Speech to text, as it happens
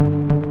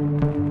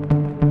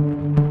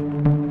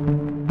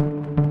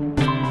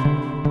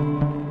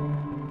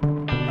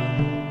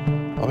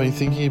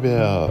been thinking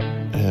about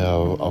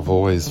how I've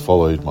always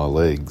followed my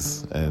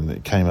legs, and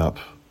it came up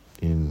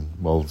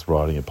while I was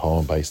writing a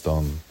poem based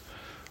on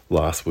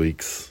last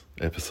week's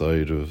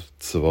episode of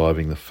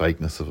surviving the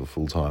fakeness of a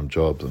full-time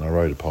job. And I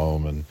wrote a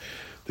poem, and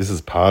this is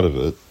part of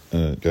it,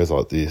 and it goes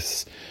like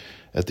this.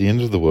 At the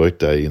end of the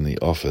workday in the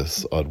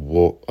office,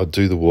 I'd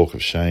do the walk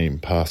of shame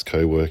past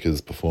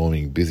co-workers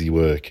performing busy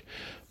work,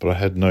 but I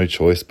had no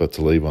choice but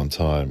to leave on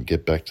time,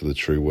 get back to the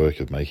true work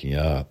of making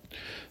art.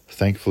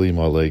 Thankfully,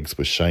 my legs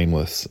were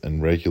shameless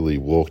and regularly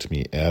walked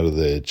me out of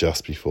there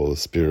just before the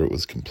spirit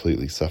was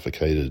completely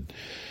suffocated.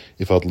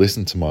 If I'd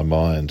listened to my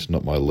mind,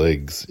 not my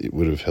legs, it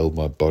would have held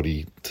my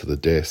body to the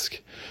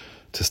desk.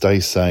 To stay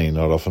sane,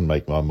 I'd often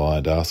make my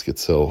mind ask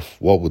itself,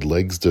 what would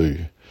legs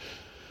do?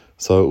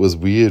 So it was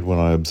weird when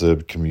I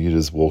observed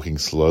commuters walking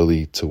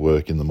slowly to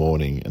work in the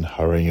morning and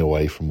hurrying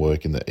away from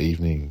work in the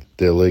evening.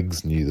 Their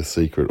legs knew the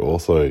secret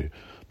also,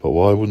 but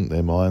why wouldn't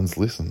their minds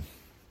listen?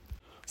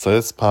 So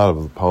that's part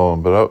of the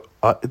poem, but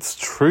it's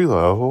true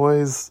though.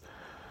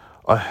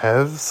 I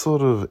have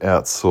sort of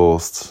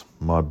outsourced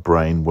my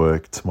brain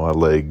work to my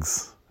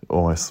legs.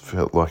 Almost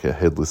felt like a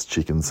headless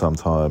chicken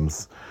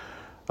sometimes.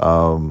 It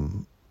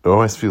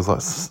always feels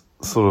like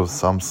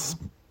some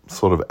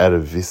sort of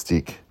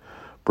atavistic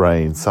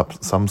brain,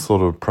 some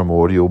sort of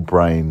primordial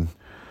brain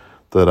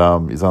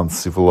that is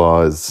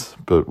uncivilized,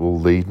 but will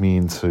lead me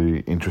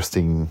into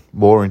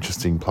more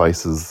interesting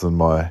places than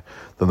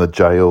the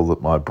jail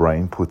that my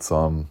brain puts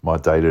on my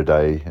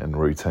day-to-day and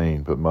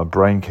routine. But my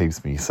brain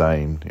keeps me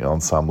sane,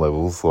 on some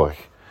levels,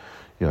 like,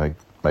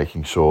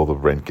 making sure the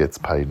rent gets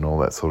paid and all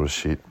that sort of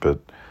shit. But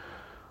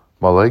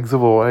my legs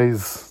have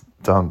always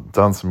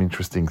done some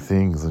interesting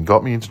things and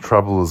got me into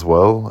trouble as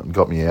well, and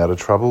got me out of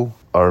trouble.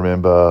 I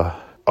remember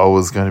I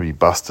was going to be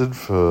busted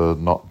for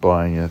not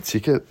buying a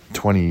ticket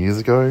 20 years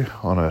ago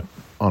on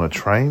a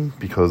train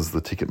because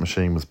the ticket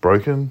machine was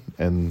broken.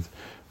 And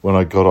when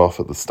I got off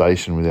at the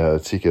station without a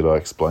ticket, I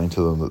explained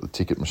to them that the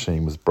ticket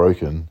machine was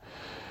broken.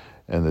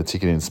 And the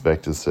ticket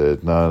inspector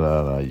said,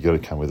 no, you got to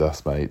come with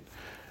us, mate.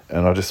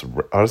 And I just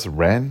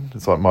ran.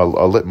 It's like I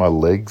let my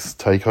legs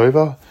take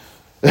over.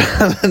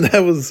 And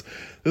this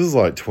was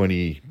like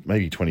 20,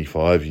 maybe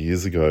 25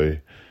 years ago.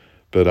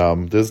 But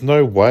there's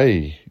no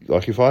way.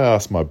 Like, if I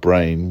asked my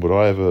brain, would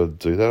I ever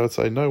do that? I'd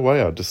say no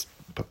way. I'd just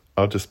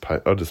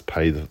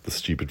pay the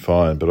stupid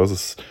fine. But I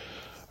was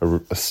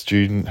a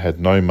student, had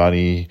no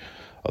money.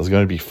 I was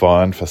going to be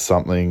fined for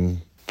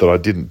something that I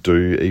didn't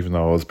do, even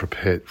though I was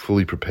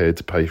fully prepared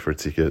to pay for a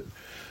ticket.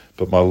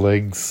 But my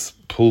legs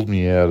pulled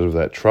me out of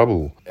that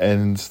trouble.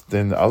 And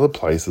then other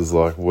places,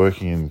 like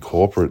working in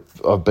corporate,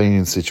 I've been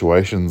in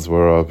situations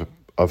where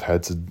I've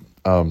had to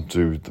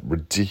do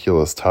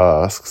ridiculous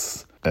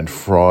tasks and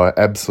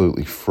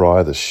absolutely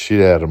fry the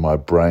shit out of my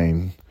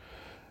brain.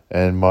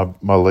 And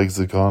my legs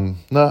are gone,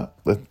 nah,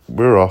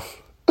 we're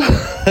off.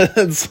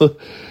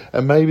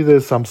 And maybe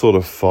there's some sort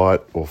of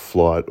fight or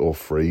flight or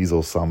freeze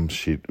or some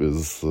shit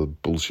as the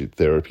bullshit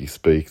therapy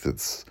speak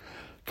that's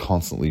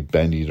constantly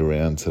bandied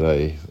around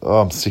today.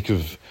 Oh, I'm sick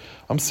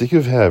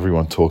of how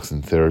everyone talks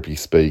in therapy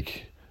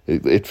speak.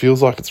 It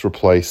feels like it's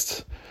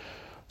replaced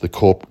the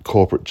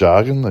corporate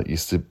jargon that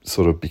used to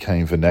sort of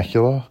became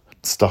vernacular.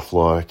 Stuff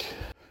like,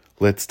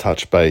 let's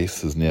touch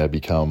base has now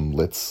become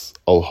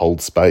I'll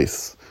hold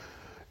space.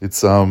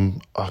 It's I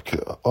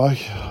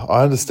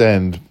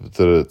understand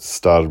that it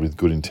started with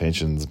good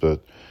intentions,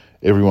 but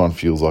everyone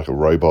feels like a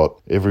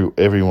robot.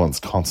 Everyone's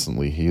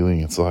constantly healing.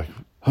 It's like,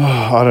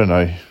 I don't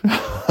know.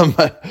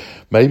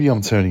 Maybe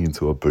I'm turning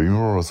into a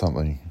boomer or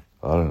something.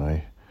 I don't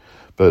know.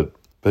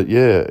 But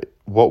yeah,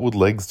 what would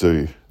legs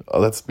do?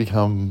 That's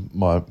become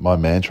my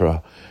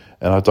mantra.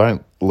 And I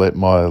don't let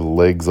my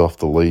legs off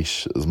the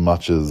leash as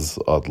much as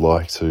I'd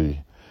like to,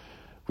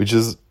 which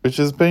has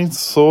been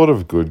sort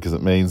of good because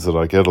it means that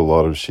I get a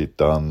lot of shit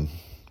done.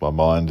 My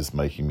mind is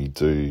making me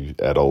do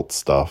adult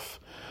stuff,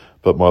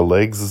 but my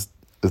legs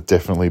is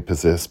definitely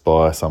possessed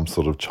by some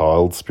sort of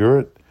child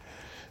spirit,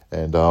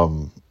 and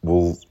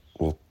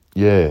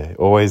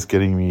always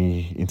getting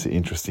me into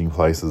interesting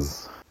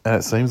places. And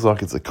it seems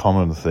like it's a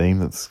common theme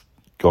that's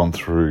gone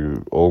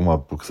through all my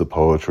books of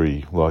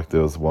poetry. Like,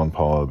 there was one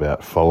poem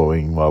about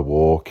following my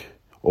walk,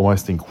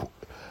 almost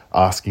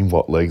asking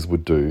what legs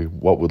would do.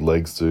 What would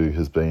legs do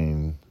has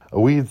been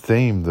a weird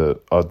theme that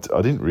I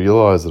didn't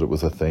realise that it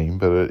was a theme,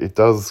 but it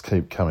does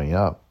keep coming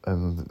up,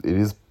 and it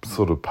is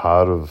sort of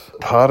part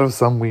of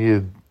some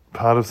weird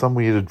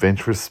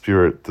adventurous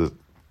spirit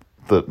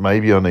that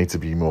maybe I need to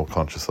be more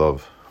conscious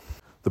of.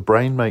 The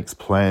brain makes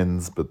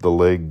plans, but the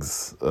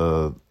legs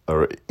are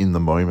in the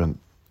moment,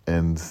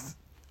 and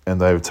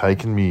they've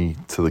taken me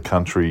to the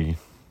country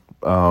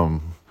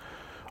on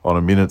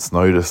a minute's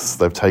notice.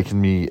 They've taken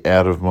me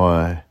out of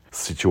my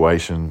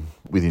situation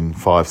within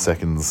 5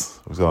 seconds.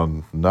 I've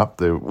gone,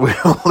 nope,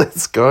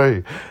 let's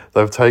go.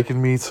 They've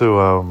taken me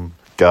to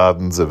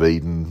Gardens of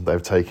Eden.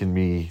 They've taken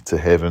me to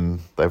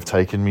heaven. They've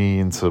taken me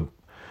into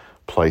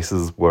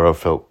places where I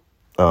felt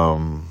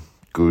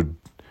good.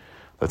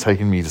 They're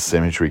taking me to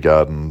cemetery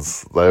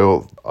gardens. I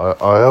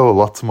owe a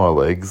lot to my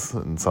legs,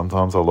 and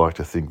sometimes I like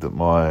to think that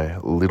my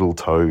little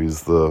toe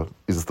is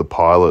the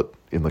pilot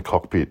in the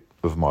cockpit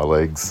of my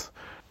legs.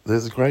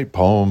 There's a great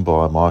poem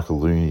by Michael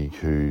Looney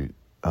who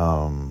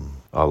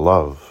I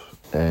love,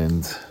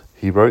 and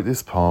he wrote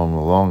this poem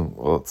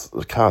it's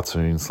a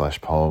cartoon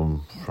 /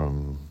 poem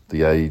from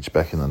The Age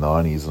back in the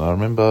 90s, and I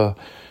remember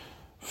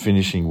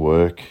finishing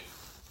work,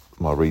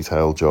 my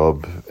retail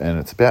job, and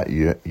it's about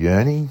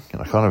yearning,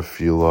 and I kind of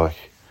feel like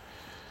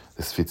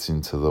this fits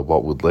into the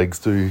what would legs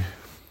do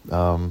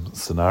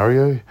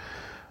scenario,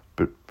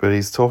 but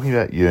he's talking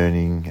about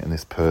yearning and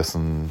this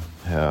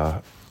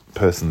how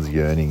person's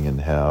yearning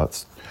and how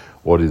it's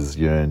what is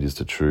yearned is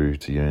to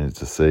yearn is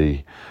to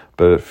see.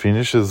 But it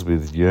finishes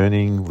with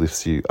yearning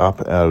lifts you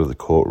up out of the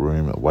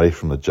courtroom, away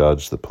from the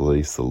judge, the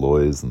police, the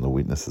lawyers and the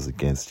witnesses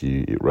against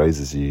you. It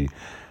raises you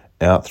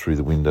out through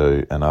the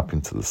window and up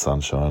into the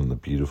sunshine and the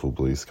beautiful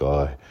blue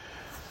sky.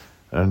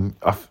 And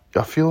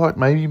I feel like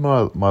maybe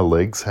my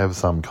legs have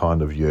some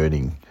kind of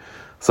yearning,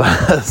 so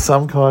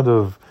some kind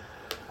of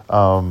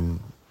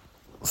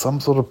some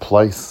sort of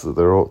place that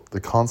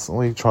they're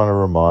constantly trying to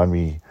remind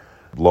me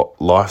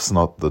life's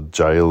not the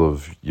jail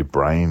of your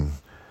brain,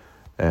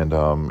 and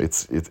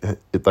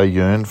they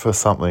yearn for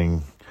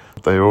something.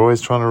 They're always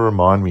trying to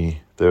remind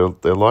me. They're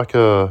like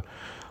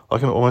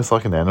almost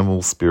like an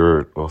animal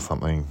spirit or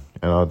something,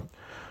 and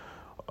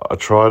I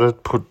try to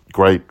put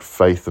great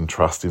faith and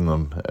trust in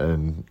them,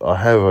 and I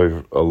have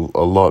a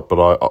lot,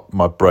 but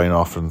my brain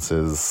often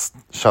says,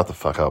 shut the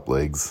fuck up,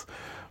 legs.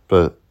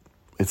 But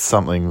it's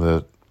something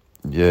that,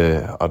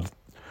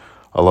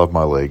 I love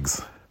my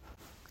legs.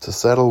 To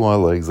saddle my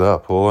legs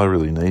up, all I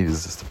really need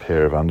is just a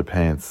pair of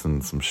underpants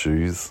and some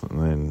shoes,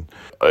 and then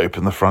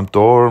open the front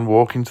door and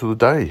walk into the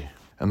day.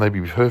 And they'd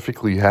be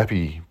perfectly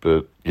happy,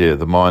 but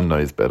the mind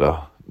knows better.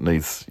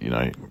 Needs,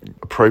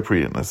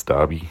 appropriateness,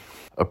 Darby.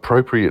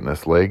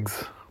 Appropriateness,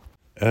 legs.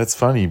 And it's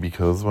funny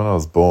because when I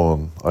was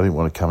born, I didn't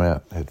want to come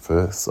out head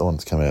first. I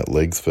wanted to come out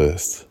legs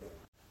first.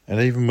 And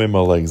even when my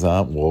legs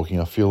aren't walking,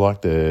 I feel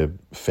like they're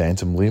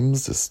phantom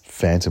limbs, just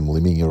phantom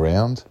limbing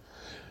around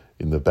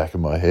in the back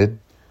of my head.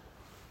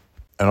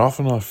 And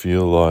often I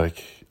feel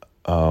like,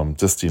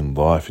 just in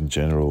life in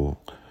general,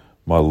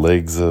 my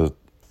legs are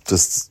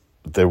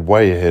they're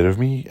way ahead of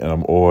me, and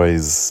I'm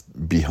always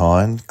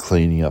behind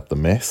cleaning up the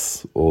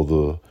mess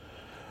or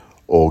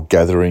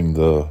gathering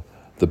the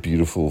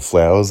beautiful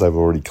flowers they've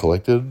already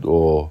collected,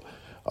 or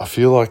I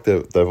feel like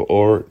they're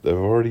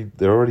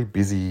already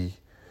busy.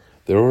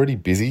 They're already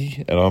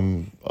busy,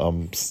 and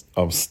I'm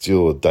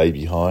still a day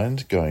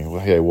behind. Going, well,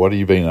 hey, what have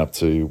you been up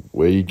to?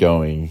 Where are you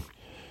going?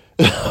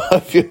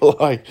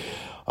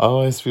 I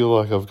always feel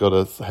like I've got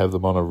to have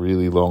them on a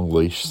really long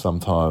leash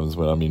sometimes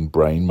when I'm in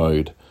brain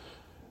mode,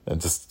 and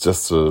just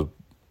to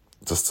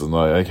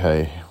know,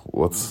 okay,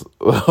 what's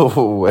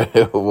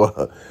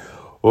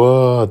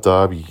whoa,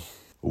 Darby.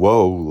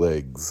 Whoa,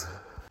 legs.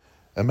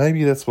 And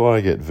maybe that's why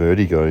I get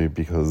vertigo,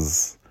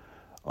 because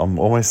I'm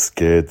almost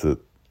scared that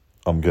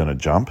I'm going to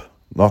jump.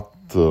 Not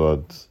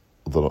that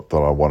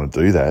I want to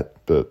do that,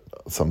 but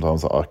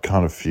sometimes I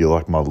kind of feel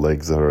like my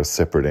legs are a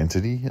separate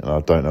entity and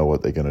I don't know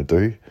what they're going to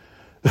do.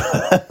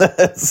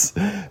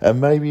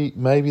 And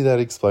maybe that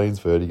explains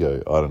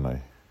vertigo. I don't know.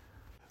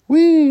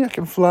 Whee, I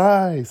can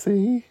fly,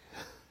 see?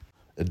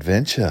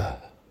 Adventure.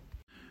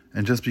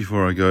 And just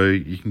before I go,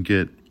 you can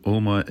get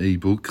all my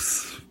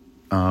ebooks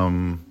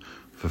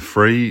for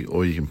free,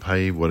 or you can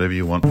pay whatever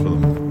you want for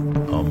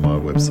them on my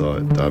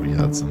website,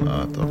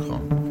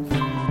 darbyhudsonart.com.